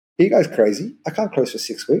he goes crazy. I can't close for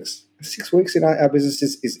 6 weeks. 6 weeks in our business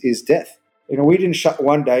is death. We didn't shut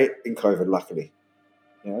one day in COVID, luckily.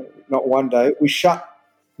 Not one day. We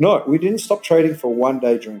didn't stop trading for one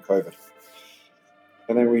day during COVID.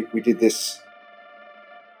 And then we did this.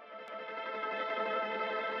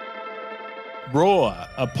 Raw,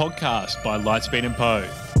 a podcast by Lightspeed and Poe.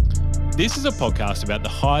 This is a podcast about the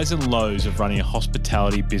highs and lows of running a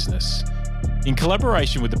hospitality business. In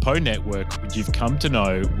collaboration with the Poe Network, which you've come to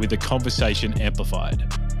know, with a conversation amplified.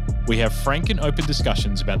 We have frank and open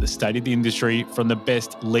discussions about the state of the industry from the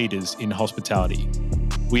best leaders in hospitality.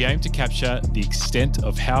 We aim to capture the extent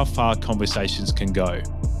of how far conversations can go.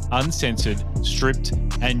 Uncensored, stripped,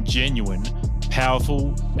 and genuine,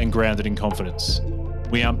 powerful, and grounded in confidence.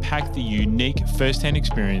 We unpack the unique first-hand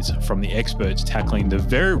experience from the experts tackling the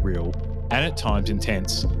very real, and at times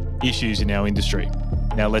intense, issues in our industry.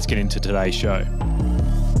 Now let's get into today's show.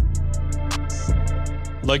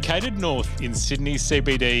 Located north in Sydney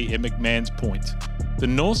CBD at McMahon's Point, the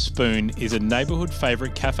North Spoon is a neighbourhood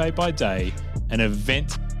favourite cafe by day and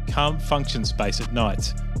event cum function space at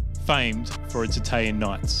night, famed for its Italian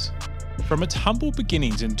nights. From its humble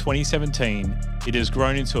beginnings in 2017, it has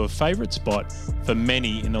grown into a favourite spot for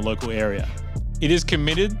many in the local area. It is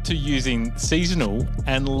committed to using seasonal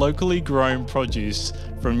and locally grown produce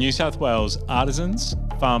from New South Wales artisans,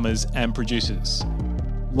 farmers and producers.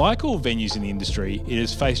 Like all venues in the industry, it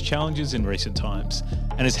has faced challenges in recent times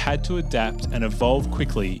and has had to adapt and evolve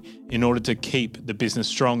quickly in order to keep the business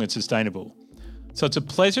strong and sustainable. So it's a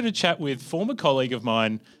pleasure to chat with former colleague of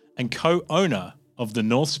mine and co-owner of the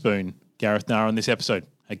North Spoon, Gareth Naar, on this episode.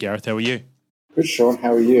 Hey Gareth, how are you? Good, Sean.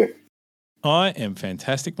 How are you? I am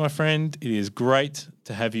fantastic, my friend. It is great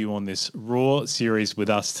to have you on this Raw series with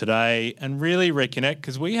us today and really reconnect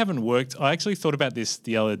because we haven't worked. I actually thought about this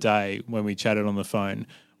the other day when we chatted on the phone.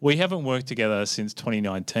 We haven't worked together since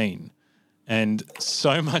 2019 and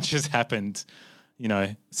so much has happened,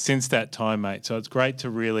 since that time, mate. So it's great to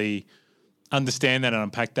really understand that and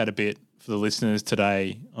unpack that a bit for the listeners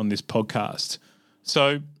today on this podcast.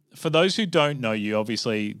 So for those who don't know you,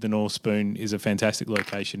 obviously the North Spoon is a fantastic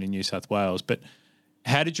location in New South Wales, but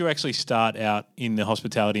how did you actually start out in the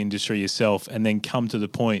hospitality industry yourself and then come to the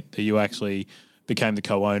point that you actually became the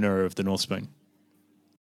co-owner of the North Spoon?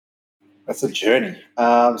 That's a journey.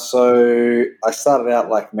 So I started out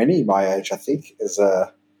like many my age, I think, as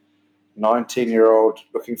a 19-year-old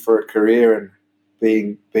looking for a career and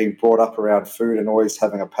being brought up around food and always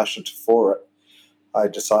having a passion for it. I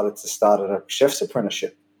decided to start a chef's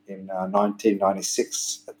apprenticeship in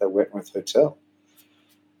 1996 at the Wentworth Hotel.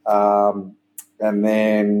 And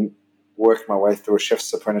then worked my way through a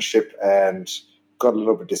chef's apprenticeship and got a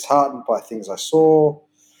little bit disheartened by things I saw,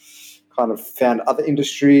 kind of found other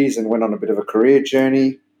industries and went on a bit of a career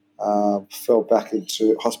journey. Fell back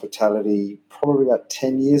into hospitality probably about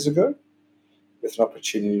 10 years ago with an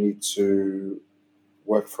opportunity to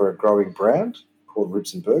work for a growing brand called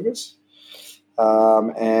Ribs and Burgers.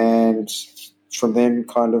 And from then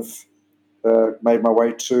kind of made my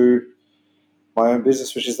way to my own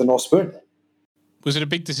business, which is the North Spoon. Was it a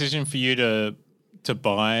big decision for you to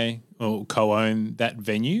buy or co-own that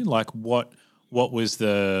venue? Like what was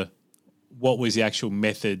the actual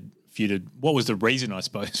method for you to, what was the reason, I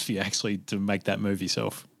suppose, for you actually to make that move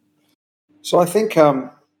yourself? So I think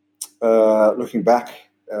looking back,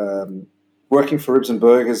 working for Ribs and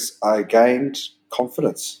Burgers, I gained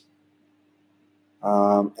confidence.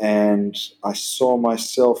 And I saw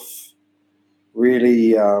myself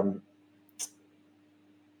really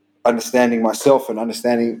understanding myself and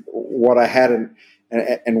understanding what I had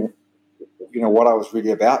and what I was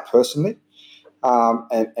really about personally.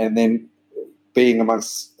 And then being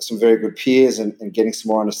amongst some very good peers and getting some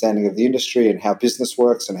more understanding of the industry and how business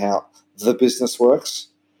works and how the business works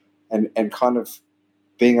and kind of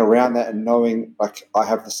being around that and knowing like I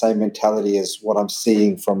have the same mentality as what I'm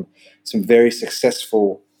seeing from some very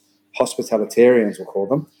successful hospitalitarians, we'll call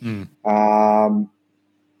them.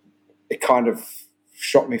 It kind of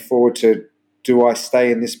shot me forward to, do I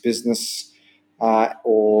stay in this business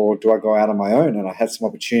or do I go out on my own? And I had some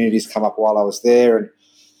opportunities come up while I was there and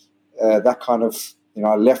that kind of,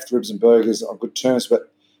 I left Ribs and Burgers on good terms,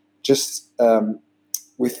 but just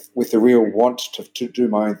with the real want to do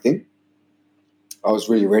my own thing. I was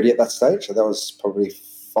really ready at that stage. So that was probably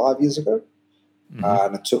 5 years ago. Mm-hmm.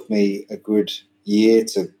 And it took me a good year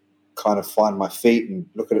to kind of find my feet and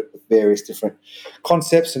look at it with various different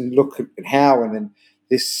concepts and look at how. And then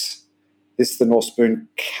this the North Spoon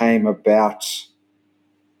came about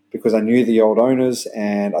because I knew the old owners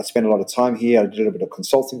and I spent a lot of time here. I did a little bit of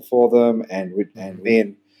consulting for them and me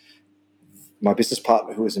and my business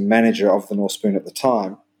partner, who was a manager of the North Spoon at the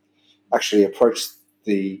time, actually approached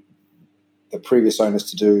the previous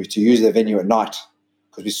owners to use their venue at night,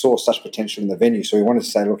 because we saw such potential in the venue. So we wanted to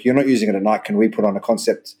say, look, you're not using it at night. Can we put on a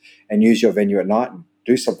concept and use your venue at night and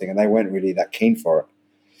do something? And they weren't really that keen for it.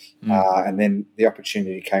 And then the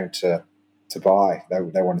opportunity came to buy.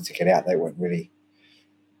 They wanted to get out. They weren't really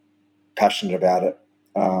passionate about it.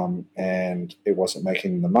 And it wasn't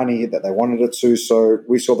making the money that they wanted it to. So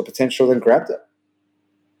we saw the potential and grabbed it.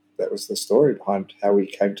 That was the story behind how we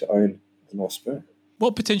came to own the North Spoon.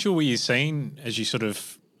 What potential were you seeing as you sort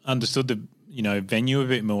of understood the venue a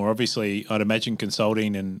bit more? Obviously, I'd imagine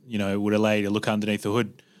consulting and would allow you to look underneath the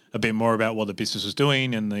hood a bit more about what the business was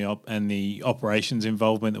doing and the operations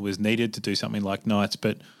involvement that was needed to do something like Nights.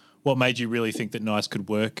 But what made you really think that Nights could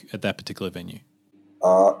work at that particular venue?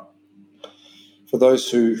 For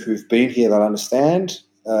those who've been here, they'll understand.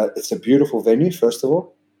 It's a beautiful venue, first of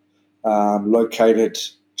all, located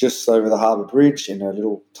just over the Harbour Bridge in a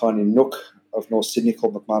little tiny nook of North Sydney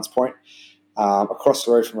called McMahon's Point, across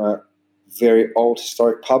the road from a very old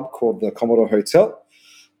historic pub called the Commodore Hotel.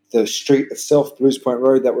 The street itself, Blues Point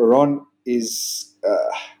Road, that we're on is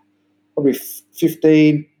probably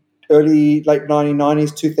 15, late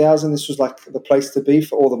 1990s, 2000. This was like the place to be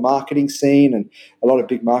for all the marketing scene and a lot of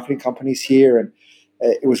big marketing companies here. And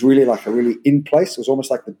it was really like a really in place. It was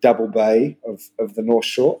almost like the Double Bay of the North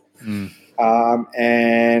Shore. And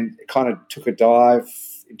it kind of took a dive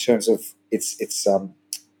in terms of its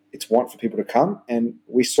want for people to come. And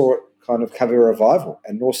we saw it kind of have a revival.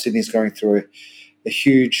 And North Sydney's going through a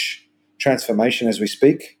huge transformation as we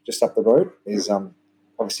speak. Just up the road is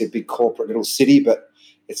obviously a big corporate little city, but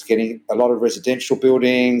it's getting a lot of residential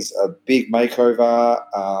buildings, a big makeover.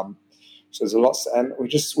 So there's a lot, and we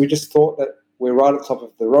just thought that we're right at the top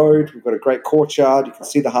of the road. We've got a great courtyard. You can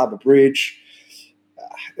see the Harbour Bridge.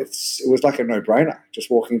 It was like a no-brainer just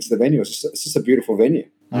walking into the venue. It's just a beautiful venue.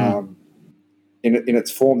 In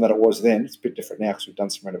its form that it was then. It's a bit different now because we've done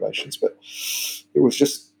some renovations, but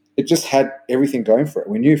it just had everything going for it.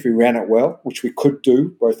 We knew if we ran it well, which we could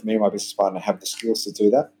do, both me and my business partner have the skills to do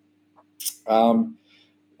that,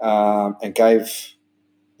 and gave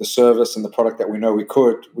the service and the product that we know we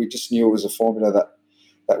could, we just knew it was a formula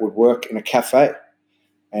that would work in a cafe.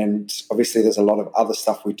 And obviously there's a lot of other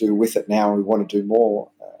stuff we do with it now, and we want to do more,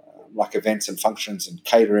 like events and functions and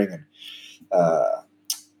catering and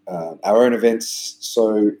our own events.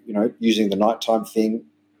 So, using the nighttime thing,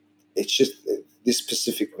 it's just this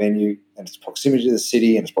specific venue and its proximity to the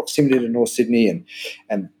city and its proximity to North Sydney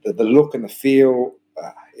and the look and the feel.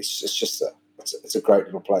 It's a great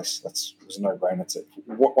little place. It was a no-brainer.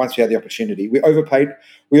 Once we had the opportunity, we overpaid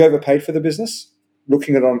for the business,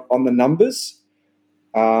 looking at on the numbers,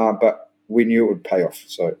 but we knew it would pay off,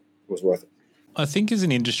 so it was worth it. I think as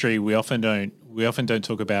an industry, we often don't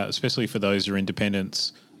talk about, especially for those who are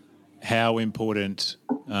independents, how important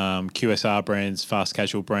QSR brands, fast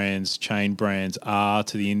casual brands, chain brands are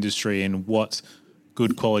to the industry, and what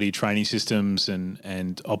good quality training systems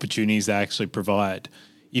and opportunities they actually provide.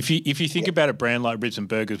 If you think about a brand like Ribs and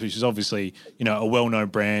Burgers, which is obviously a well-known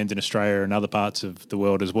brand in Australia and other parts of the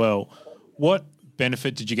world as well, what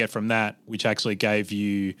benefit did you get from that, which actually gave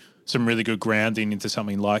you some really good grounding into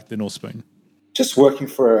something like the North Spoon? Just working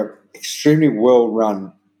for an extremely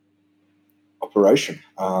well-run operation.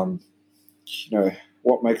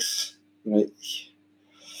 What makes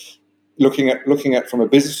looking at from a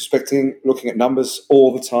business perspective, looking at numbers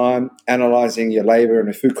all the time, analysing your labour and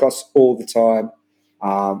your food costs all the time,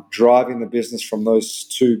 driving the business from those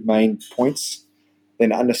two main points,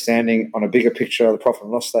 then understanding on a bigger picture the profit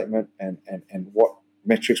and loss statement and what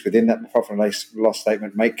metrics within that profit and loss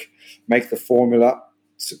statement make the formula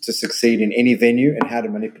to succeed in any venue and how to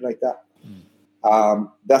manipulate that.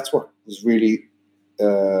 That's what was really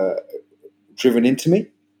driven into me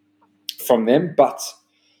from them. But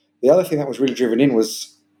the other thing that was really driven in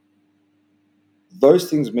was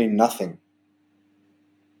those things mean nothing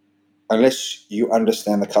unless you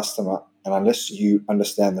understand the customer and unless you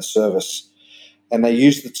understand the service. And they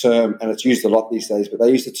use the term, and it's used a lot these days, but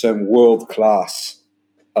they use the term world class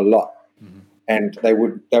a lot. And they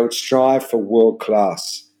would strive for world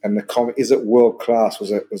class. And is it world class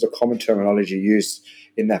was a common terminology used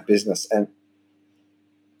in that business. And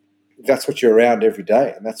that's what you're around every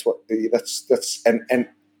day. And that's and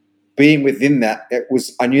being within that,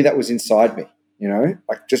 I knew that was inside me,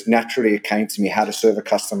 like just naturally it came to me how to serve a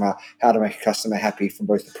customer, how to make a customer happy from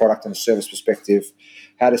both the product and the service perspective,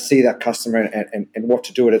 how to see that customer and what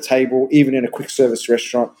to do at a table. Even in a quick service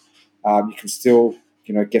restaurant, you can still,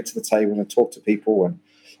 get to the table and talk to people and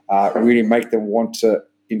really make them want to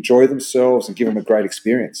enjoy themselves and give them a great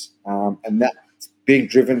experience. And that being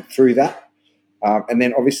driven through that And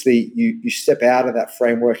then obviously you step out of that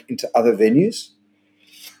framework into other venues,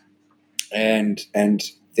 and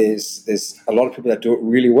there's a lot of people that do it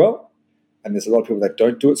really well, and there's a lot of people that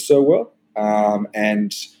don't do it so well.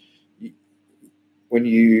 And when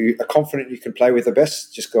you are confident you can play with the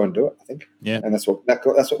best, just go and do it, I think. Yeah. And that's what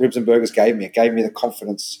Ribs and Burgers gave me. It gave me the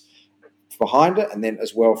confidence behind it, and then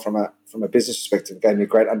as well from a business perspective, it gave me a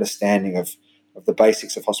great understanding of the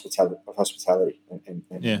basics of hospitality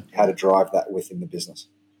and how to drive that within the business.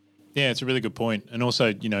 Yeah, it's a really good point. And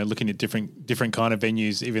also, looking at different kind of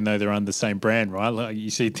venues, even though they're under the same brand, right? Like you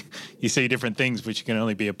see different things, which can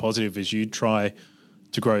only be a positive as you try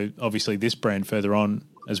to grow, obviously, this brand further on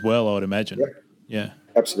as well, I would imagine. Yep. Yeah.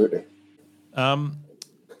 Absolutely.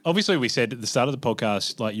 Obviously, we said at the start of the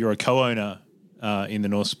podcast, like you're a co-owner in the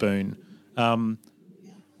North Spoon.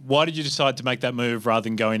 Why did you decide to make that move rather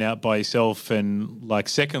than going out by yourself? And like,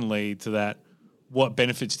 secondly to that, what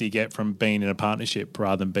benefits do you get from being in a partnership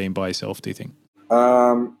rather than being by yourself, do you think?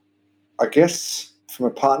 I guess from a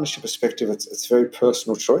partnership perspective, it's a very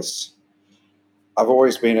personal choice. I've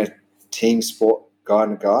always been a team sport guy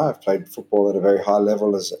and a guy. I've played football at a very high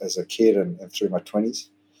level as a kid and through my 20s.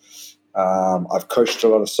 I've coached a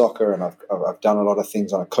lot of soccer, and I've done a lot of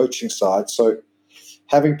things on a coaching side. So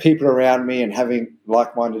having people around me and having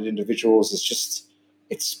like-minded individuals is just,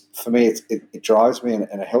 for me, it drives me and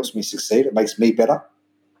it helps me succeed. It makes me better.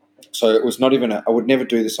 So it was not even I would never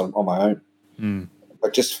do this on my own,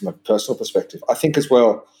 but just from a personal perspective. I think as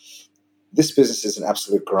well, this business is an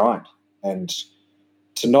absolute grind, and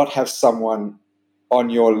to not have someone on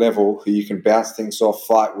your level who you can bounce things off,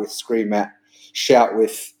 fight with, scream at, shout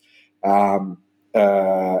with,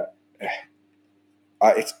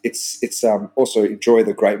 it's also enjoy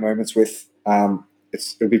the great moments with.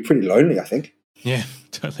 It'll be pretty lonely, I think. Yeah,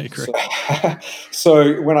 totally agree.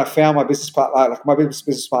 So when I found my business partner, like my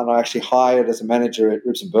business partner, I actually hired as a manager at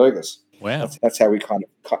Ribs and Burgers. Wow, that's how we kind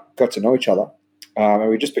of got to know each other, and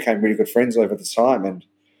we just became really good friends over the time. And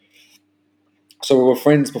so we were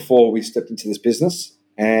friends before we stepped into this business.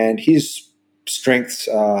 And his strengths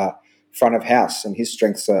are front of house, and his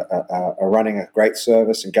strengths are running a great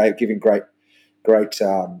service and giving great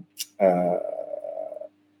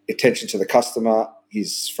attention to the customer.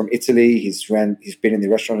 He's from Italy. He's been in the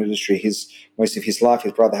restaurant industry most of his life.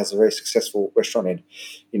 His brother has a very successful restaurant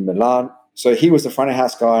in Milan. So he was the front of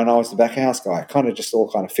house guy, and I was the back of house guy. Kind of just all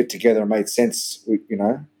kind of fit together and made sense. It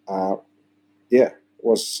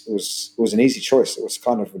was an easy choice. It was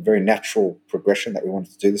kind of a very natural progression that we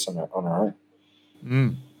wanted to do this on our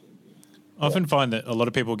own. I often find that a lot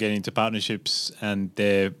of people get into partnerships and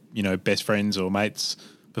they're, best friends or mates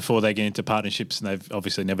before they get into partnerships, and they've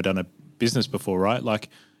obviously never done a business before, right? Like,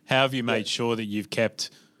 how have you made sure that you've kept,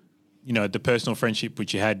 the personal friendship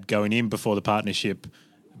which you had going in before the partnership,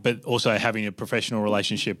 but also having a professional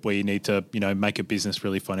relationship where you need to, make a business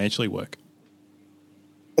really financially work?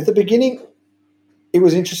 At the beginning, it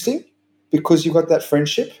was interesting because you got that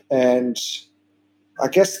friendship, and I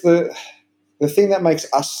guess the thing that makes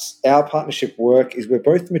our partnership work is we're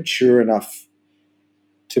both mature enough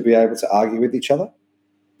to be able to argue with each other.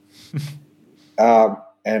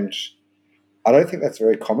 And I don't think that's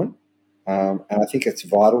very common. And I think it's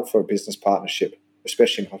vital for a business partnership,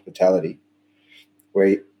 especially in hospitality,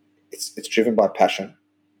 where it's driven by passion.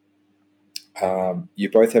 You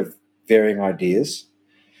both have varying ideas,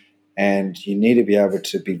 and you need to be able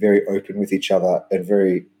to be very open with each other and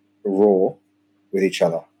very raw with each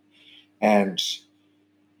other. And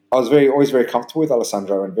I was always very comfortable with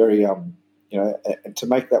Alessandro, and very, and to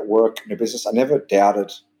make that work in a business, I never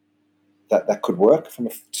doubted that could work.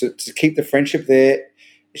 To keep the friendship there,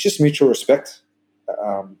 it's just mutual respect.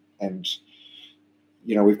 And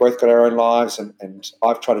we've both got our own lives, and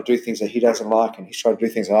I've tried to do things that he doesn't like, and he's tried to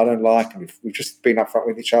do things that I don't like, and we've just been upfront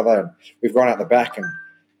with each other, and we've gone out the back and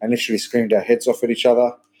literally screamed our heads off at each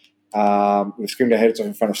other. We've screamed our heads off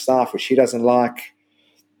in front of staff, which he doesn't like.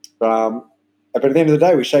 But at the end of the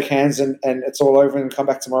day, we shake hands and it's all over, and come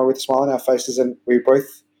back tomorrow with a smile on our faces, and we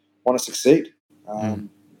both want to succeed.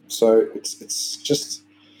 So it's just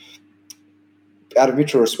out of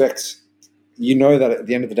mutual respect. That at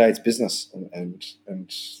the end of the day, it's business, and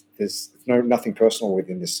there's nothing personal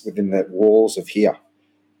within the walls of here,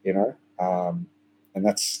 and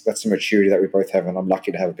that's the maturity that we both have, and I'm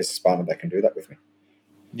lucky to have a business partner that can do that with me.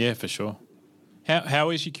 Yeah, for sure.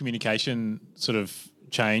 How has your communication sort of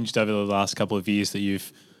changed over the last couple of years that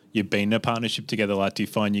you've been in a partnership together? Like, do you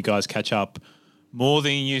find you guys catch up more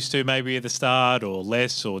than you used to maybe at the start, or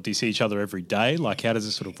less, or do you see each other every day? Like, how does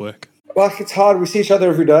it sort of work? Well, it's hard. We see each other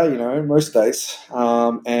every day, most days,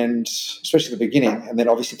 and especially at the beginning. And then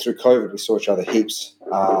obviously through COVID, we saw each other heaps.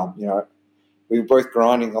 we're both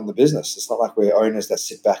grinding on the business. It's not like we're owners that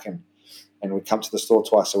sit back and we come to the store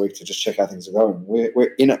twice a week to just check how things are going.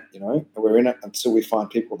 We're in it, and we're in it until we find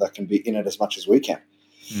people that can be in it as much as we can.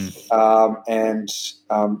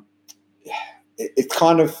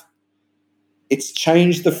 It's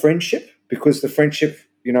changed the friendship, because the friendship,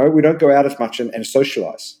 we don't go out as much and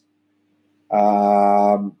socialize,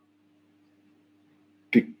 for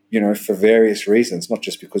various reasons, not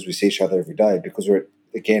just because we see each other every day, because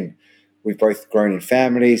we've both grown in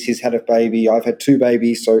families. He's had a baby. I've had 2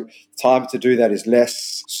 babies. So time to do that is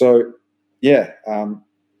less. So, yeah,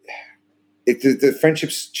 the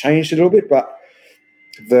friendship's changed a little bit, but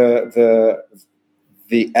the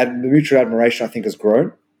mutual admiration, I think, has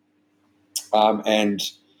grown. I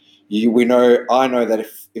know that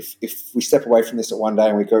if we step away from this at one day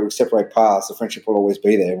and we separate paths, the friendship will always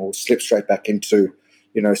be there, and we'll slip straight back into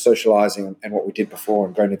socializing and what we did before,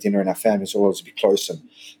 and going to dinner, and our families will always be close, and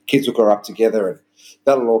kids will grow up together, and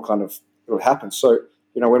that'll all it'll happen. So,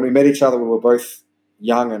 when we met each other, we were both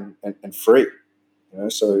young and free,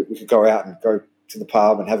 so we could go out and go to the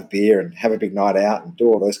pub and have a beer and have a big night out and do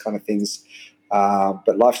all those kind of things.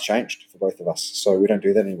 But life's changed for both of us, so we don't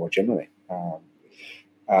do that anymore generally.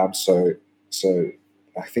 So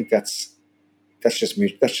I think that's just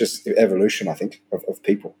the evolution, I think, of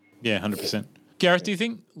people. Yeah, 100%. Gareth, do you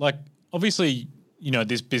think, obviously,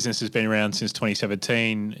 this business has been around since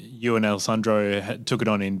 2017. You and Alessandro took it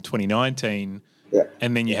on in 2019. Yeah.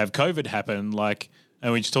 And then you have COVID happen,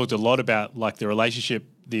 and we just talked a lot about, the relationship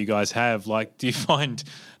that you guys have. Do you find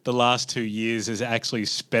the last 2 years has actually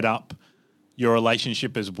sped up your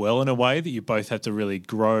relationship as well, in a way that you both had to really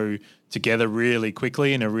grow together really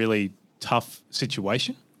quickly in a really tough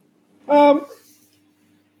situation? I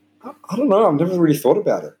don't know. I've never really thought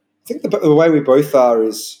about it. I think the way we both are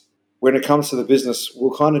is, when it comes to the business,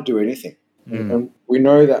 we'll kind of do anything. And we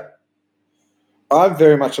know that I'm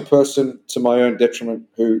very much a person to my own detriment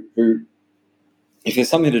who if there's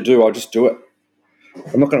something to do, I'll just do it.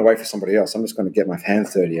 I'm not going to wait for somebody else. I'm just going to get my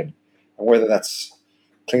hands dirty. And whether that's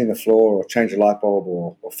clean the floor or change a light bulb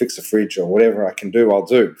or fix a fridge or whatever I can do, I'll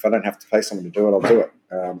do. If I don't have to pay someone to do it, I'll do it.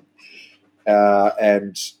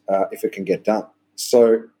 If it can get done.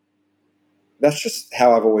 So that's just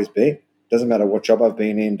how I've always been. Doesn't matter what job I've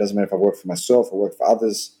been in. Doesn't matter if I work for myself or work for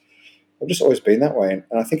others. I've just always been that way.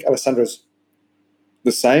 And I think Alessandro's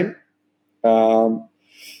the same.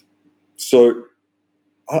 So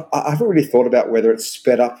I haven't really thought about whether it's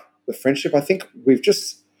sped up the friendship. I think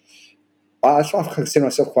I consider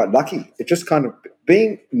myself quite lucky. It just kind of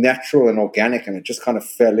being natural and organic, and it just kind of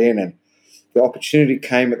fell in, and the opportunity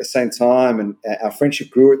came at the same time, and our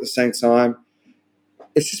friendship grew at the same time.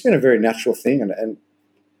 It's just been a very natural thing. And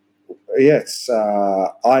yeah,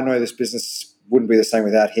 I know this business wouldn't be the same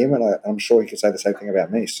without him, and I'm sure he could say the same thing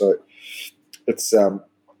about me. So it's from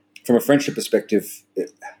a friendship perspective,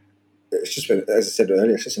 it's just been, as I said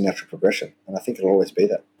earlier, it's just a natural progression, and I think it'll always be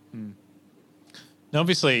that. Now,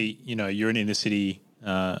 obviously, you're in inner city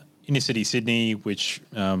Sydney, which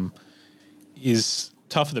is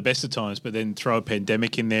tough at the best of times, but then throw a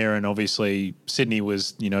pandemic in there, and obviously Sydney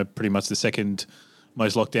was, pretty much the second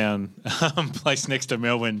most locked down place next to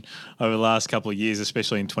Melbourne over the last couple of years,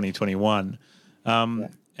 especially in 2021. And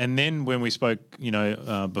then when we spoke,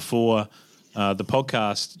 before the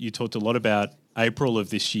podcast, you talked a lot about April of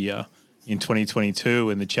this year in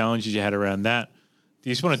 2022 and the challenges you had around that. Do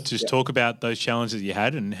you just want to talk about those challenges you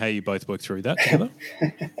had and how you both worked through that together?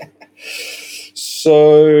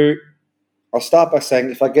 So I'll start by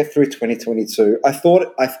saying, if I get through 2022,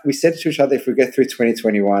 we said to each other, if we get through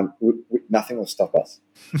 2021, nothing will stop us.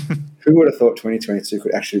 Who would have thought 2022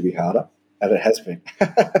 could actually be harder? And it has been,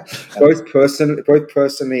 both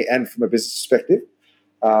personally and from a business perspective.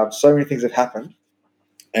 So many things have happened,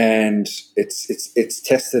 and it's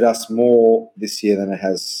tested us more this year than it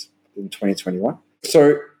has in 2021.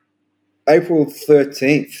 So April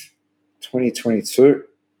 13th, 2022,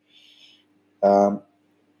 I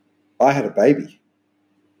had a baby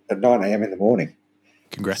at 9 a.m. in the morning.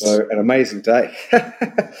 Congrats. So an amazing day.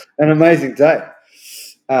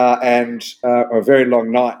 And a very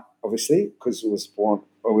long night, obviously, because it was born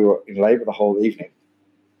when we were in labour the whole evening.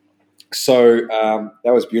 So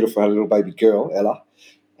that was beautiful. I had a little baby girl, Ella.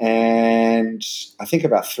 And I think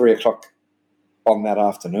about 3 o'clock on that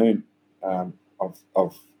afternoon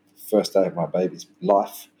of first day of my baby's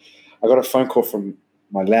life, I got a phone call from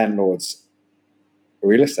my landlord's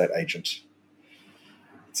real estate agent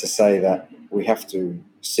to say that we have to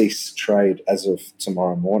cease trade as of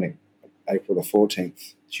tomorrow morning, April the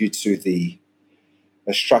 14th, due to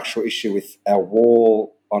a structural issue with our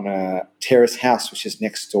wall on a terrace house which is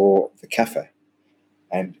next door the cafe.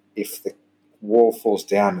 And if the wall falls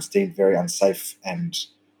down, it's deemed very unsafe, and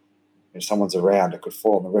if someone's around, it could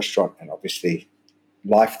fall on the restaurant, and obviously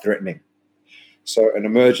life-threatening. So an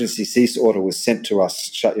emergency cease order was sent to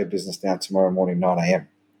us, shut your business down tomorrow morning, 9 a.m.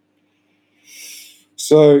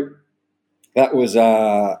 So that was,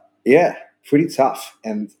 pretty tough.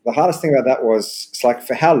 And the hardest thing about that was, it's like,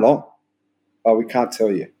 for how long? Oh, we can't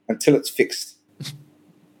tell you until it's fixed.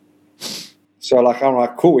 So I'm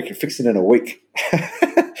like, cool, we can fix it in a week.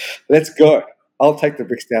 Let's go. I'll take the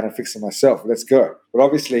bricks down and fix it myself. Let's go. But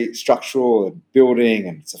obviously structural and building,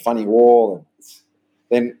 and it's a funny wall, and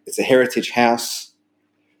then it's a heritage house.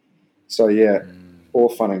 So, all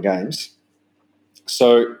fun and games.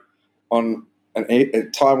 So on a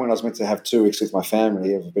time when I was meant to have 2 weeks with my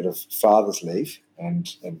family of a bit of father's leave and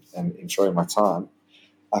enjoying my time,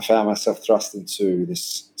 I found myself thrust into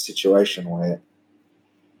this situation where,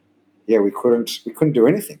 we couldn't do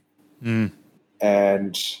anything.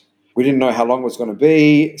 And we didn't know how long it was going to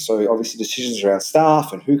be. So obviously decisions around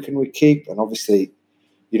staff and who can we keep. And obviously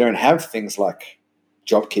you don't have things like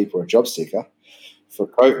JobKeeper or JobSeeker for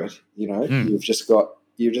COVID. You've just got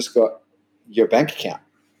your bank account.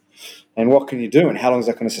 And what can you do? And how long is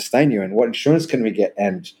that going to sustain you? And what insurance can we get?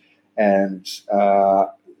 And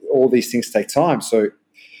all these things take time. So,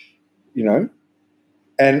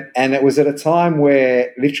 and it was at a time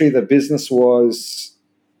where literally the business was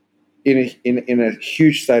in a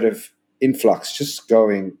huge state of influx, just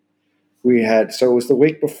going. So it was the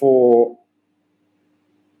week before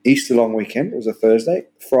Easter long weekend. It was a Thursday.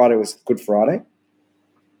 Friday was Good Friday.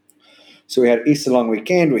 So we had Easter long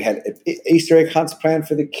weekend. We had Easter egg hunts planned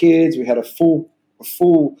for the kids. We had a full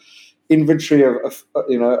inventory of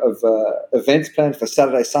events planned for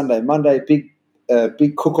Saturday, Sunday, Monday. Big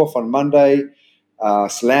cook off on Monday.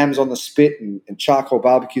 Slams on the spit and charcoal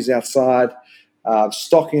barbecues outside.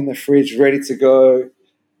 Stock in the fridge, ready to go.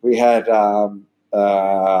 We had 2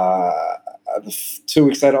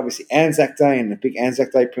 weeks later, obviously Anzac Day and a big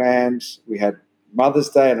Anzac Day planned. We had Mother's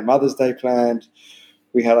Day and a Mother's Day planned.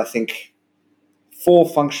 We had, I think, 4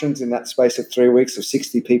 functions in that space of 3 weeks of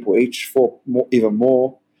 60 people each, even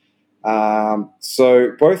more.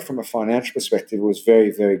 So both from a financial perspective, it was very,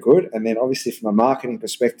 very good. And then obviously from a marketing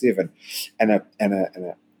perspective and a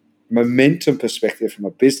momentum perspective from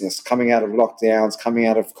a business, coming out of lockdowns, coming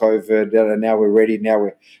out of COVID, and now we're ready.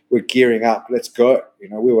 Now we're gearing up. Let's go.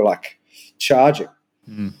 We were like charging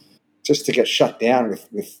just to get shut down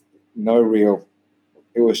with no real.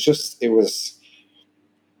 It was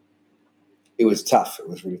tough. It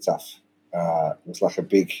was really tough. It was like a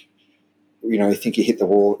big. You think you hit the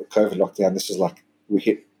wall, the COVID lockdown. This was like we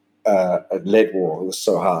hit a lead wall. It was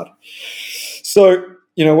so hard. So,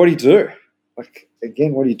 what do you do? Like,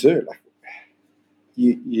 again, what do you do? Like,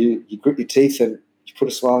 you grit your teeth and you put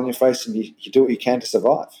a smile on your face and you do what you can to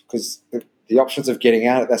survive, because the options of getting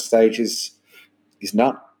out at that stage is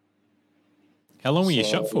none. How long were you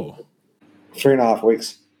shut for? 3.5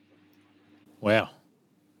 weeks. Wow.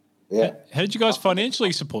 Yeah. How did you guys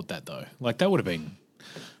financially support that, though? Like, that would have been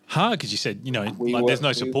hard because you said, there's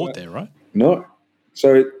no support there, right? No.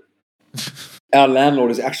 So our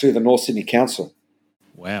landlord is actually the North Sydney Council.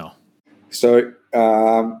 Wow. So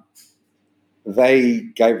they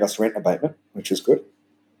gave us rent abatement, which was good.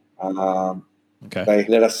 Okay. They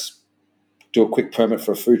let us do a quick permit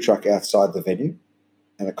for a food truck outside the venue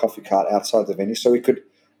and a coffee cart outside the venue. So we could,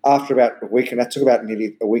 after about a week, and that took about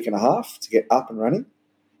nearly a week and a half to get up and running,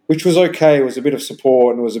 which was okay. It was a bit of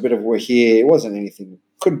support and it was a bit of we're here. It wasn't anything.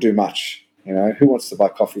 Couldn't do much. Who wants to buy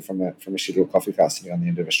coffee from a shitty little coffee car sitting on the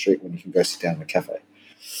end of a street when you can go sit down in a cafe?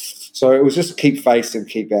 So it was just keep face and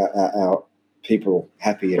keep our people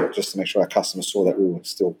happy, and just to make sure our customers saw that we were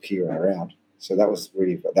still here and around. So that was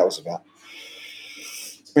really what that was about.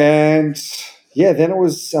 And then it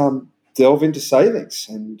was delve into savings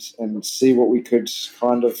and see what we could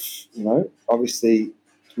kind of, obviously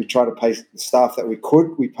we tried to pay the staff that we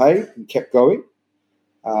could. We paid and kept going.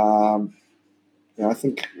 I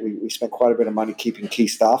think we spent quite a bit of money keeping key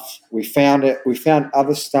staff. We found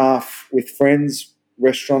other staff with friends,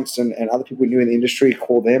 restaurants, and other people we knew in the industry,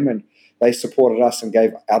 called them, and they supported us and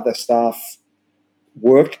gave other staff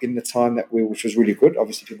work in the time which was really good.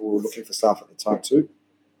 Obviously, people were looking for staff at the time too.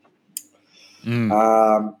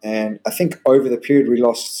 And I think over the period we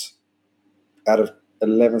lost, out of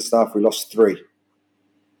 11 staff, we lost 3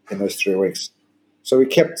 in those 3 weeks. So we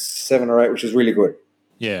kept 7 or 8, which is really good.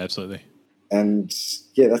 Yeah, absolutely. And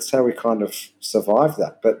that's how we kind of survived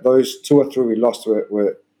that. But those 2 or 3 we lost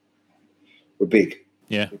were big.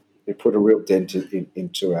 Yeah. It put a real dent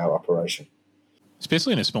into our operation.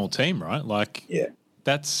 Especially in a small team, right? Like, yeah,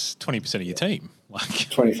 that's 20% of your team. Like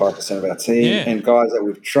 25% of our team, Yeah. and guys that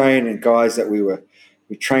we've trained and guys that we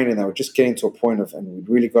trained, and they were just getting to a point of, and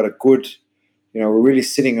we really got a good, we're really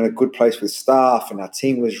sitting in a good place with staff, and our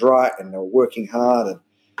team was right, and they were working hard, and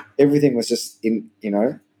everything was just in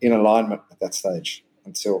alignment at that stage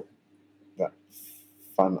until that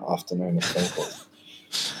fun afternoon of phone calls.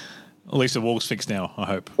 At least the wall's fixed now, I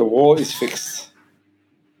hope. The wall is fixed.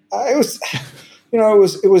 It was,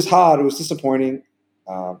 it was hard. It was disappointing.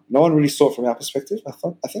 No one really saw it from our perspective,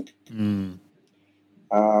 I think.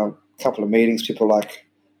 Couple of meetings, people were like,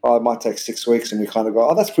 oh, it might take 6 weeks. And we kind of go,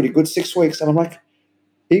 oh, that's pretty good, 6 weeks. And I'm like, are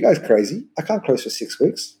you guys crazy? I can't close for 6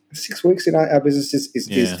 weeks. 6 weeks in our business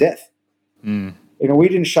is death. We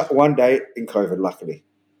didn't shut one day in COVID, luckily.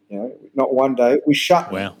 Not one day. We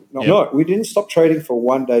shut. Wow. No, we didn't stop trading for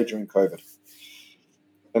one day during COVID.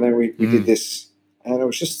 And then we did this. And it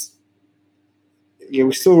was just,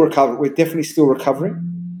 we still recover. We're definitely still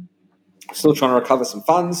recovering. Still trying to recover some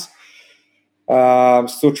funds.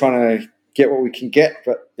 Still trying to get what we can get,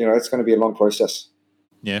 but it's going to be a long process.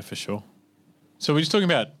 Yeah, for sure. So we're just talking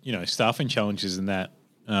about staffing challenges and that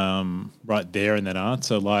right there in that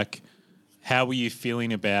answer. Like, how were you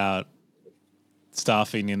feeling about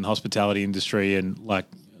staffing in the hospitality industry and like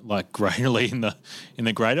greaterly in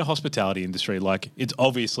the greater hospitality industry? Like, it's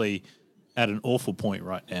obviously at an awful point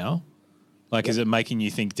right now. Like, is it making you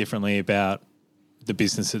think differently about the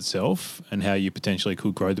business itself and how you potentially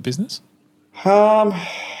could grow the business?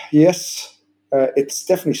 Yes, it's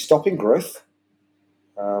definitely stopping growth.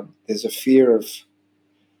 There's a fear of.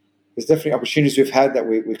 There's definitely opportunities we've had that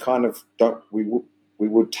we kind of don't. We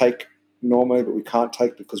would take normally, but we can't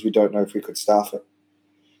take because we don't know if we could staff it.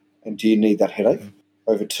 And do you need that headache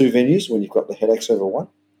over 2 venues when you've got the headaches over one?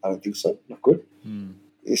 I don't think so. Not good.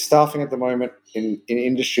 Staffing at the moment in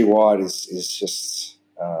industry wide is just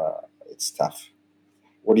it's tough.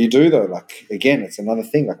 What do you do though? Like, again, it's another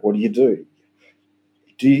thing. Like, what do you do?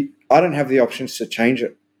 I don't have the options to change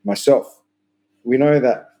it myself. We know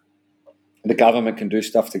that the government can do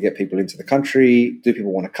stuff to get people into the country. Do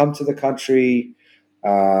people want to come to the country?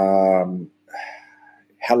 How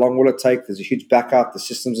long will it take? There's a huge backup. The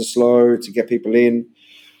systems are slow to get people in.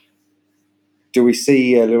 Do we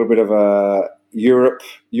see a little bit of a Europe?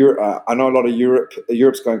 I know a lot of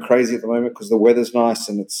Europe's going crazy at the moment because the weather's nice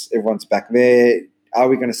and everyone's back there. Are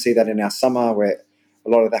we going to see that in our summer where a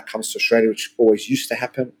lot of that comes to Australia, which always used to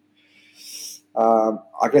happen?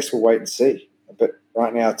 I guess we'll wait and see. But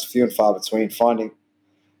right now it's few and far between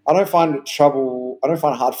I don't find it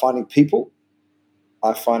hard finding people.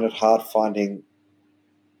 I find it hard finding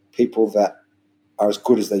people that are as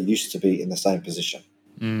good as they used to be in the same position.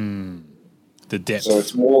 The depth.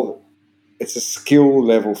 So it's a skill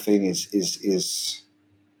level thing is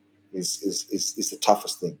the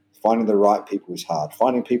toughest thing. Finding the right people is hard.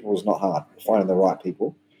 Finding people is not hard. Finding the right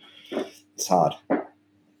people is hard.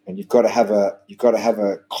 And you've got to have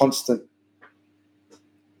a constant.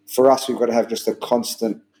 For us, we've got to have just a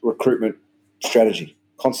constant recruitment strategy.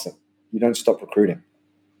 Constant. You don't stop recruiting.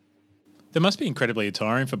 That must be incredibly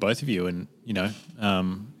tiring for both of you, and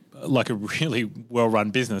like a really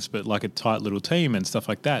well-run business, but like a tight little team and stuff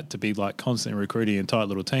like that. To be like constantly recruiting a tight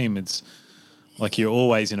little team, it's like you're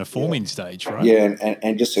always in a forming stage, right? Yeah,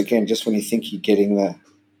 and just when you think you're getting the,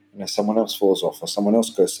 someone else falls off or someone else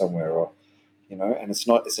goes somewhere, or and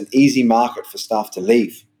it's an easy market for staff to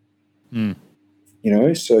leave.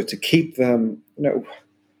 So to keep them,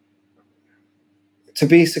 to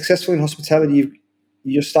be successful in hospitality,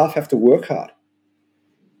 your staff have to work hard.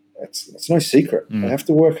 It's no secret. They have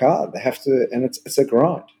to work hard. They have to, and it's a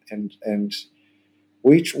grind. And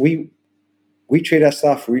we treat our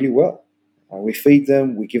staff really well. We feed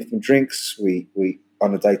them. We give them drinks. We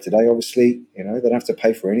on a day-to-day, obviously. They don't have to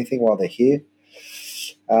pay for anything while they're here.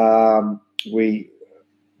 Our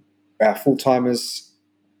full-timers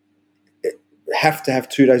have to have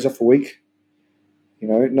 2 days off a week.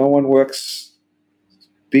 No one works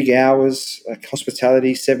big hours, like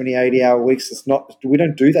hospitality, 70, 80-hour weeks. We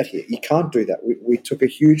don't do that here. You can't do that. We took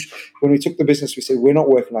when we took the business, we said, we're not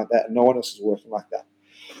working like that, and no one else is working like that.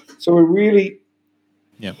 So we're really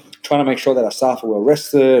trying to make sure that our staff are well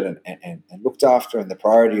rested and looked after, and the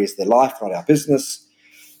priority is their life, not our business.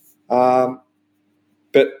 But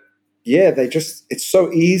yeah, it's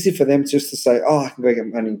so easy for them just to say, oh, I can go get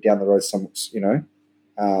money down the road somewhere,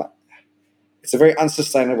 It's a very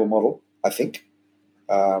unsustainable model, I think,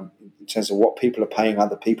 in terms of what people are paying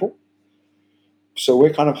other people. So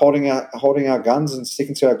we're kind of holding our guns and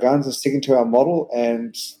sticking to our guns and sticking to our model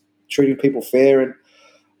and treating people fair. And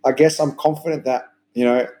I guess I'm confident that,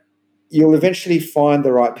 you'll eventually find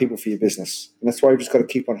the right people for your business. And that's why you've just got to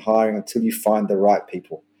keep on hiring until you find the right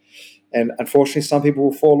people. And unfortunately, some people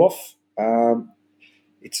will fall off.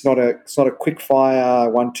 It's not a quick fire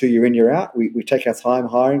 1, 2, you're in, you're out. We take our time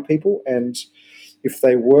hiring people, and if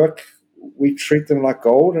they work, we treat them like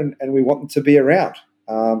gold, and we want them to be around.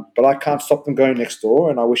 But I can't stop them going next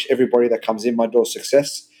door, and I wish everybody that comes in my door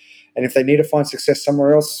success. And if they need to find success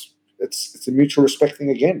somewhere else, it's a mutual respect thing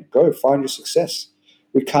again. Go find your success.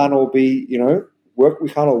 We can't all be, work. We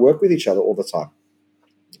can't all work with each other all the time.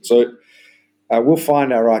 So we'll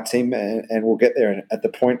find our right team, and we'll get there. And at the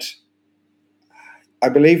point, I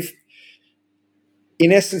believe,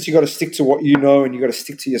 in essence, you got to stick to what you know, and you got to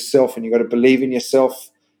stick to yourself, and you got to believe in yourself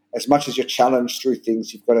as much as you're challenged through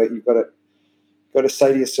things. You've got to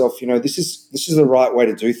say to yourself, this is the right way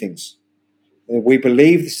to do things. And we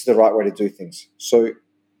believe this is the right way to do things. So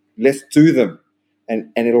let's do them,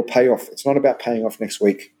 and it'll pay off. It's not about paying off next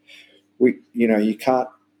week. You can't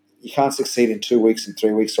succeed in 2 weeks and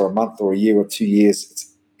 3 weeks or a month or a year or 2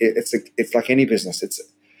 years. It's like any business. It's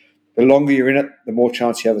the longer you're in it, the more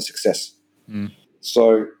chance you have of success. Mm.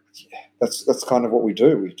 So that's kind of what we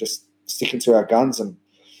do. We just stick into our guns and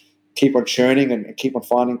keep on churning and keep on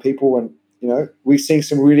finding people. And we're seeing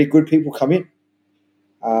some really good people come in,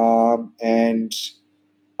 and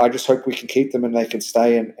I just hope we can keep them and they can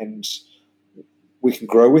stay, and we can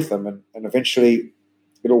grow with them, and eventually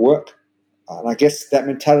it'll work. And I guess that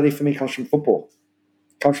mentality for me comes from football,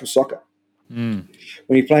 comes from soccer. Mm.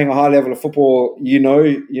 When you're playing a high level of football, you're not,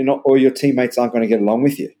 all your teammates aren't going to get along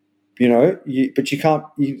with you. But you can't.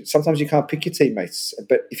 Sometimes you can't pick your teammates.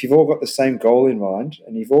 But if you've all got the same goal in mind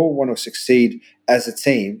and you've all want to succeed as a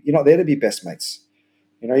team, you're not there to be best mates.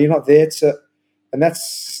 You're not there to, and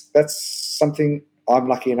that's something I'm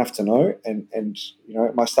lucky enough to know. And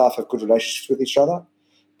my staff have good relationships with each other.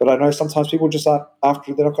 But I know sometimes people just aren't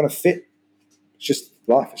after. They're not going to fit. It's just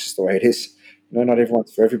life. It's just the way it is. Not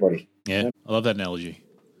everyone's for everybody. Yeah, I love that analogy.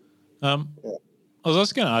 I was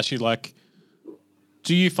also going to ask you,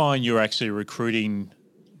 do you find you're actually recruiting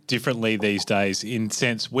differently these days, in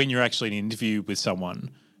sense when you're actually in an interview with someone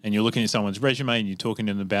and you're looking at someone's resume and you're talking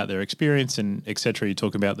to them about their experience and et cetera, you're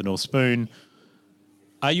talking about the North Spoon,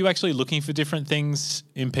 are you actually looking for different things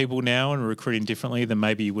in people now and recruiting differently than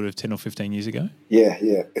maybe you would have 10 or 15 years ago? Yeah.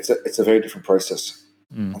 It's a very different process.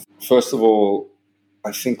 Mm. First of all,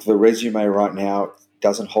 I think the resume right now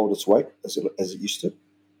doesn't hold its weight as it used to.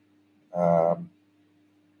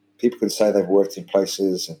 People can say they've worked in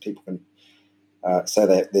places, and people can say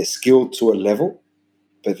they're skilled to a level,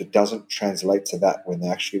 but it doesn't translate to that when they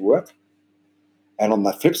actually work. And on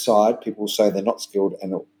the flip side, people will say they're not skilled,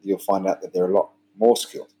 and you'll find out that they're a lot more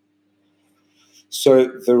skilled. So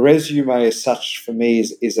the resume as such for me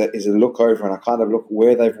is a look over, and I kind of look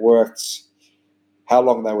where they've worked, how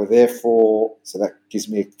long they were there for, so that gives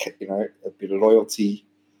me a bit of loyalty.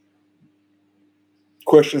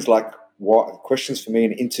 Questions for me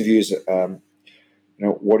in interviews,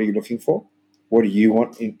 what are you looking for? What do you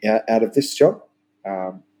want out of this job?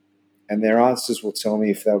 And their answers will tell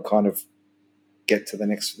me if they'll kind of get to the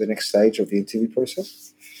next stage of the interview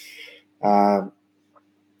process. There's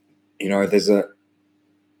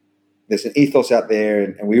an ethos out there,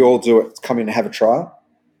 and we all do it. Come in and have a trial,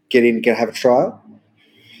 have a trial,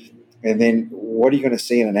 and then what are you going to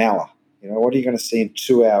see in an hour? What are you going to see in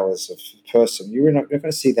 2 hours of a person? You're not going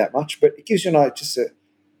to see that much, but it gives you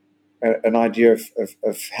an idea of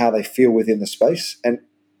how they feel within the space. And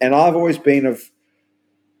I've always been of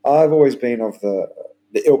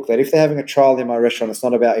the ilk that if they're having a trial in my restaurant, it's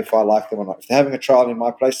not about if I like them or not. If they're having a trial in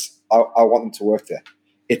my place, I want them to work there.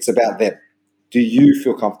 It's about them. Do you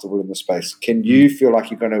feel comfortable in the space? Can you feel like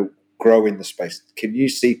you're going to grow in the space? Can you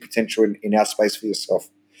see potential in our space for yourself?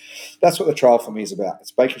 That's what the trial for me is about.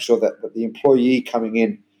 It's making sure that the employee coming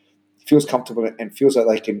in feels comfortable and feels like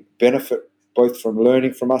they can benefit both from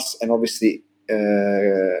learning from us and obviously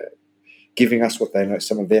giving us what they know,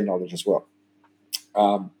 some of their knowledge as well.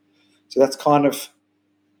 So that's kind of,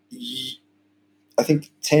 I think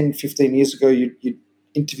 10, 15 years ago, you'd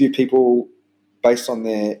interview people based on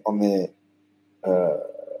their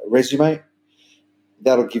resume.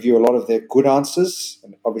 That'll give you a lot of their good answers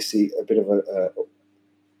and obviously a bit of a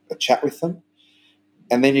chat with them.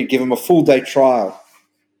 And then you'd give them a full day trial.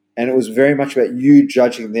 And it was very much about you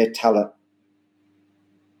judging their talent.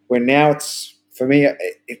 Where now it's, for me,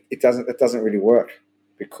 it doesn't really work,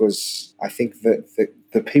 because I think that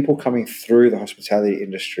the people coming through the hospitality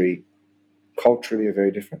industry culturally are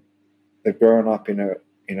very different. They've grown up in a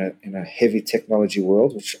heavy technology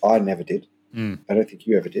world, which I never did. I don't think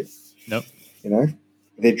you ever did. Nope.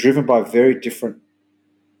 They're driven by very different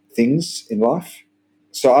things in life.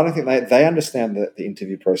 So I don't think they understand the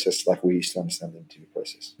interview process like we used to understand the interview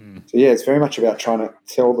process. So yeah, it's very much about trying to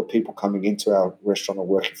tell the people coming into our restaurant or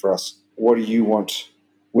working for us, what do you want?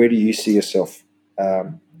 Where do you see yourself?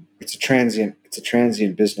 It's a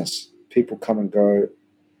transient business. People come and go.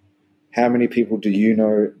 How many people do you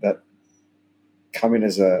know that come in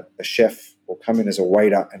as a chef or come in as a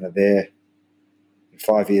waiter and are there in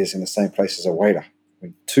 5 years in the same place as a waiter,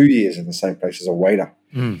 in 2 years in the same place as a waiter?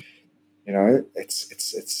 You know,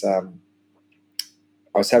 it's. I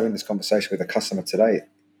was having this conversation with a customer today.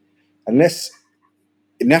 Unless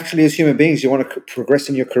naturally, as human beings, you want to progress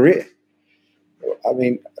in your career. I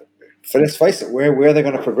mean, let's face it, where are they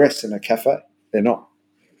going to progress in a cafe? They're not.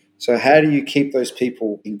 So how do you keep those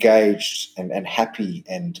people engaged and happy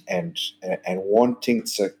and wanting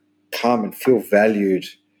to come and feel valued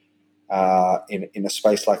in a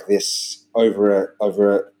space like this over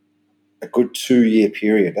a good 2 year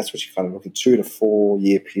period? That's what you're kind of looking, 2 to 4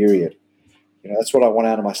 year period. You know, that's what I want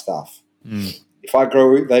out of my staff. If I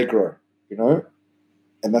grow, they grow, you know,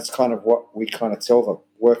 and that's kind of what we kind of tell them.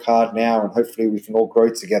 Work hard now and hopefully we can all grow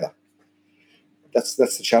together. That's the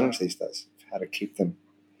challenge these days, how to keep them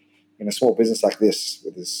in a small business like this.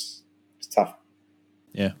 It's tough.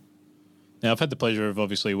 Yeah. Now, I've had the pleasure of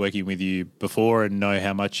obviously working with you before and know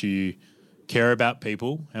how much you care about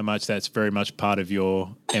people, how much that's very much part of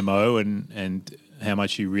your MO and how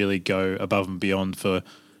much you really go above and beyond for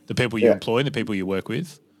the people you employ and the people you work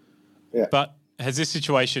with. Yeah. But has this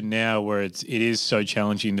situation now where it is so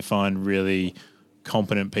challenging to find really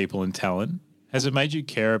competent people and talent, has it made you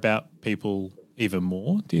care about people even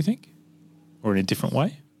more, do you think? Or in a different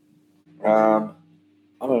way?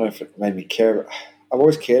 I don't know if it made me care. I've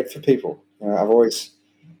always cared for people. You know, I've always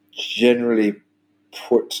generally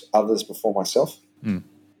put others before myself,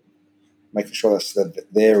 making sure that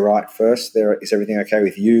they're right first. Is everything okay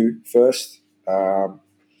with you first? I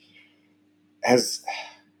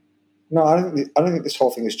don't think this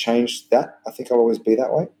whole thing has changed that. I think I'll always be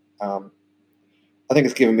that way. I think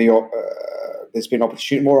it's given me there's been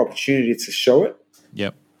more opportunity to show it.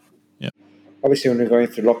 Yep. Obviously, when we're going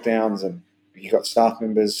through lockdowns and you've got staff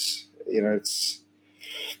members, you know,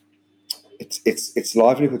 it's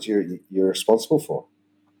livelihoods you're responsible for,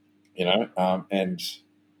 you know, and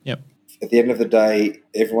yep. At the end of the day,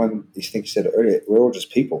 everyone, I think you said it earlier, we're all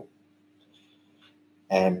just people,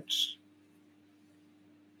 and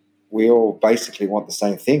we all basically want the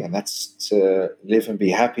same thing, and that's to live and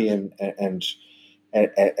be happy and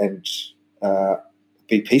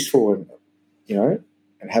be peaceful, and you know,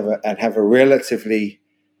 and have a relatively,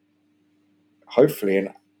 hopefully, and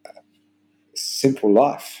simple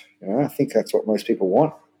life. You know, I think that's what most people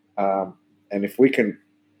want, and if we can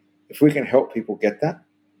help people get that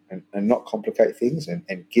and not complicate things and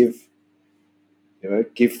give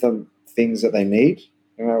them things that they need,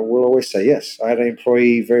 you know, we'll always say yes. I had an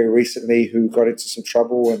employee very recently who got into some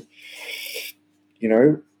trouble, and you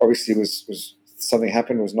know, obviously was something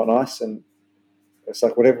happened, it was not nice, and it's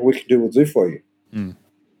like whatever we can do, we'll do for you.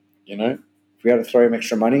 You know, if we had to throw him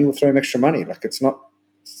extra money, we'll throw him extra money. Like it's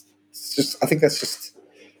just. I think that's just.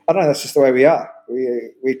 I don't know. That's just the way we are.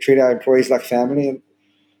 We treat our employees like family, and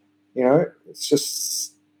you know, it's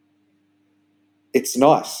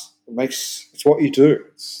nice. It's what you do.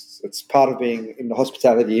 It's part of being in the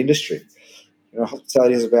hospitality industry. You know,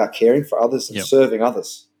 hospitality is about caring for others and serving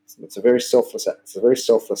others. It's a very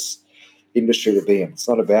selfless industry to be in. It's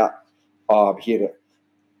not about I'm here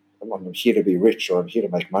to be rich or I'm here to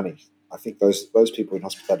make money. I think those people in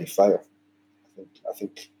hospitality fail. I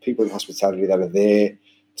think people in hospitality that are there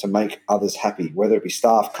to make others happy, whether it be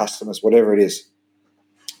staff, customers, whatever it is,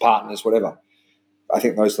 partners, whatever. I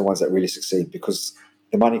think those are the ones that really succeed because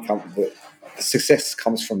the success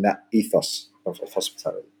comes from that ethos of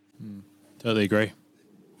hospitality. Totally agree.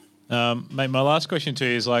 Mate, my last question to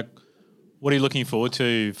you is like, what are you looking forward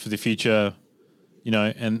to for the future, you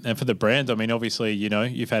know, and for the brand? I mean, obviously, you know,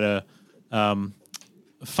 you've had a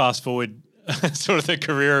fast forward sort of the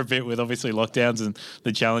career a bit with obviously lockdowns and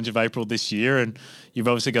the challenge of April this year, and you've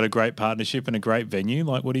obviously got a great partnership and a great venue.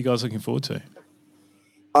 Like, what are you guys looking forward to?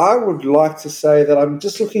 I would like to say that I'm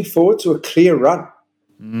just looking forward to a clear run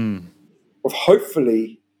of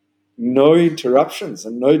hopefully no interruptions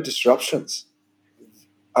and no disruptions.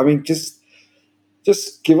 I mean, just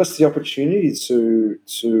give us the opportunity to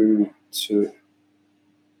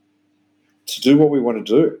do what we want to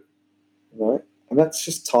do, you know? And that's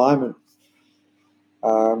just time.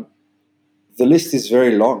 And the list is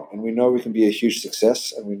very long, and we know we can be a huge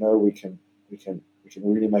success, and we know we can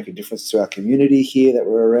really make a difference to our community here that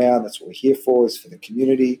we're around. That's what we're here for, is for the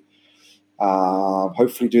community.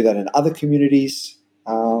 Hopefully do that in other communities.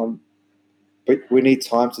 but we need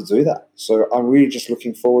time to do that. So I'm really just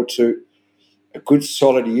looking forward to a good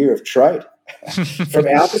solid year of trade from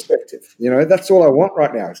our perspective. That's all I want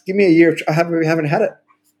right now. Give me a year. We haven't had it.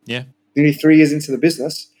 Yeah. Nearly 3 years into the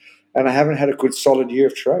business, and I haven't had a good solid year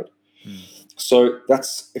of trade. So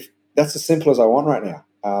that's as simple as I want right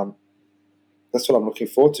now. That's what I'm looking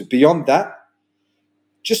forward to. Beyond that,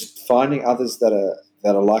 just finding others that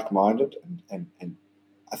are like-minded, and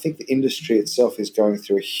I think the industry itself is going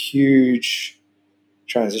through a huge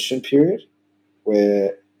transition period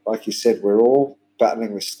where, like you said, we're all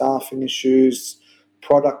battling with staffing issues,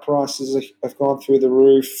 product prices have gone through the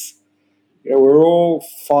roof. We're all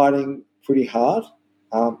fighting pretty hard,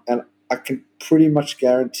 and I can pretty much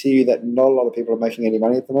guarantee you that not a lot of people are making any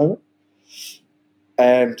money at the moment.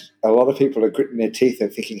 And a lot of people are gritting their teeth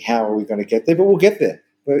and thinking, how are we going to get there? But we'll get there.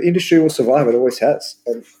 The industry will survive. It always has.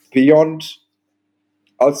 And beyond,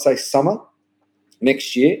 I would say, summer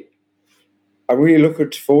next year, I'm really looking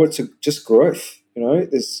forward to just growth.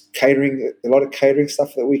 There's catering, a lot of catering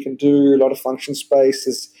stuff that we can do, a lot of function space.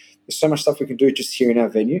 There's so much stuff we can do just here in our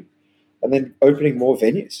venue. And then opening more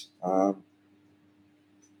venues.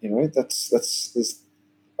 There's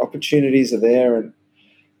opportunities are there, and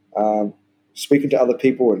speaking to other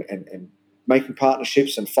people and making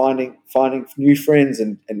partnerships and finding new friends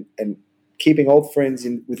and keeping old friends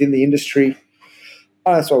within the industry.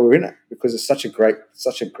 That's why we're in it, because it's such a great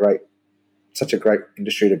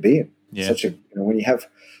industry to be in. Yeah. When you have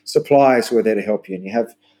suppliers who are there to help you, and you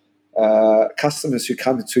have customers who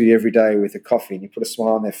come to you every day with a coffee, and you put a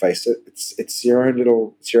smile on their face. It's your own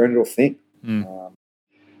little thing,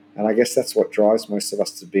 and I guess that's what drives most of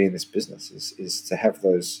us to be in this business is to have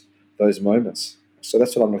those moments. So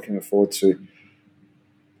that's what I'm looking forward to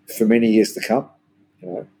for many years to come,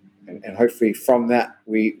 and hopefully from that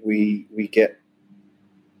we get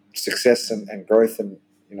success and growth, and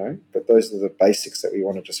but those are the basics that we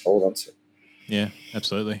want to just hold on to. Yeah,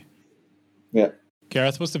 absolutely. Yeah.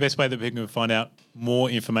 Gareth, what's the best way that people can find out more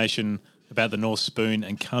information about the North Spoon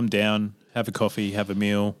and come down, have a coffee, have a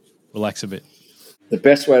meal, relax a bit? The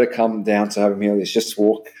best way to come down to have a meal is just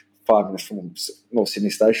walk 5 minutes from North Sydney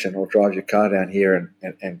Station, or drive your car down here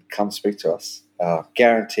and come speak to us.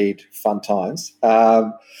 Guaranteed fun times.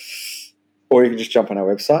 Or you can just jump on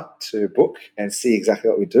our website to book and see exactly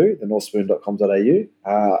what we do,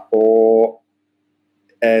 thenorthspoon.com.au. Or,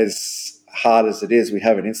 as hard as it is, we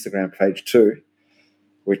have an Instagram page too,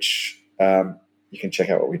 which you can check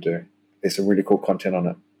out what we do. There's some really cool content on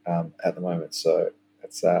it at the moment. So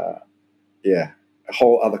it's, a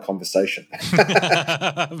whole other conversation.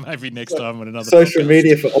 Maybe next time on another social podcast.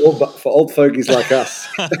 Media for old fogies like us.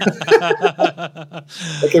 That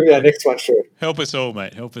could be our next one, sure. Help us all,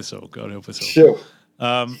 mate. Help us all. God help us all. Sure.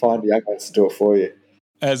 Find the young ones to do it for you.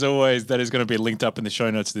 As always, that is going to be linked up in the show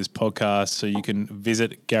notes of this podcast, so you can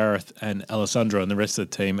visit Gareth and Alessandro and the rest of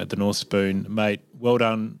the team at the North Spoon. Mate, well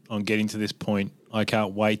done on getting to this point. I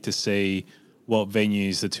can't wait to see what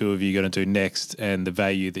venues the two of you are going to do next and the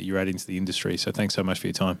value that you're adding to the industry. So thanks so much for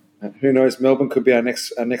your time. Who knows? Melbourne could be our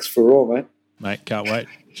next furore, mate. Mate, can't wait.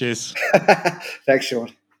 Cheers. Thanks,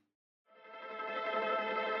 Sean.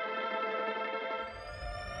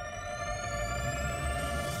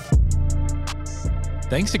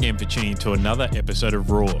 Thanks again for tuning to another episode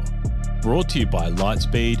of Raw, brought to you by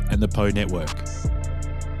Lightspeed and the Poe Network.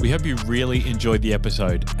 We hope you really enjoyed the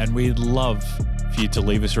episode, and we'd love for you to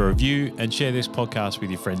leave us a review and share this podcast with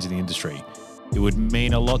your friends in the industry. It would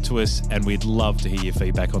mean a lot to us, and we'd love to hear your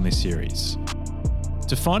feedback on this series.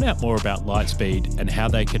 To find out more about Lightspeed and how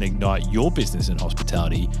they can ignite your business in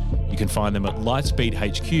hospitality, you can find them at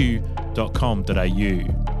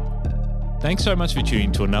lightspeedhq.com.au. Thanks so much for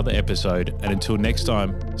tuning to another episode, and until next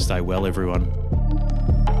time, stay well, everyone.